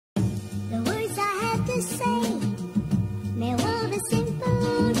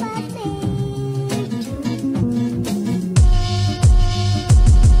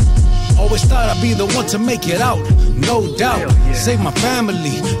thought I'd be the one to make it out, no doubt. Save my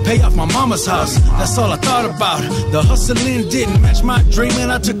family, pay off my mama's house, that's all I thought about. The hustling didn't match my dream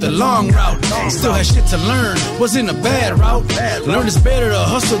and I took the long route. Still had shit to learn, wasn't a bad route. Learn it's better to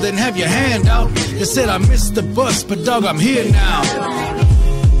hustle than have your hand out. They said I missed the bus, but dog, I'm here now.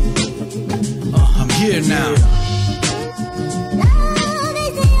 I'm here now.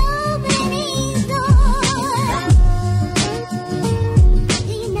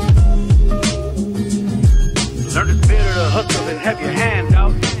 Learn it's better to hustle than have your hand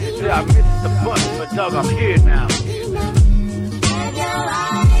out. Say I missed the bus, but dog, I'm here now.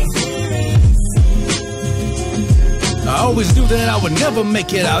 I always knew that I would never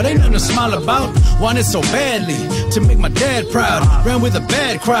make it out. Ain't nothing to smile about. Wanted so badly to make my dad proud. Ran with a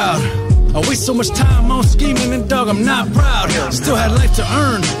bad crowd. I waste so much time on scheming and dog, I'm not proud. Still had life to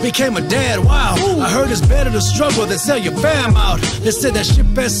earn, became a dad, wow. I heard it's better to struggle than sell your fam out. They said that ship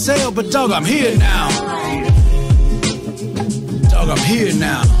has sailed, but dog, I'm here now. Dog, I'm here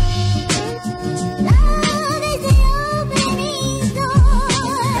now.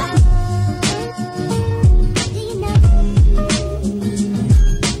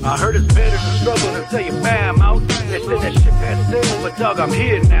 I heard it's better to struggle than sell your fam out. They said that ship has sailed, but dog, I'm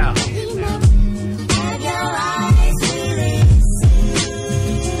here now.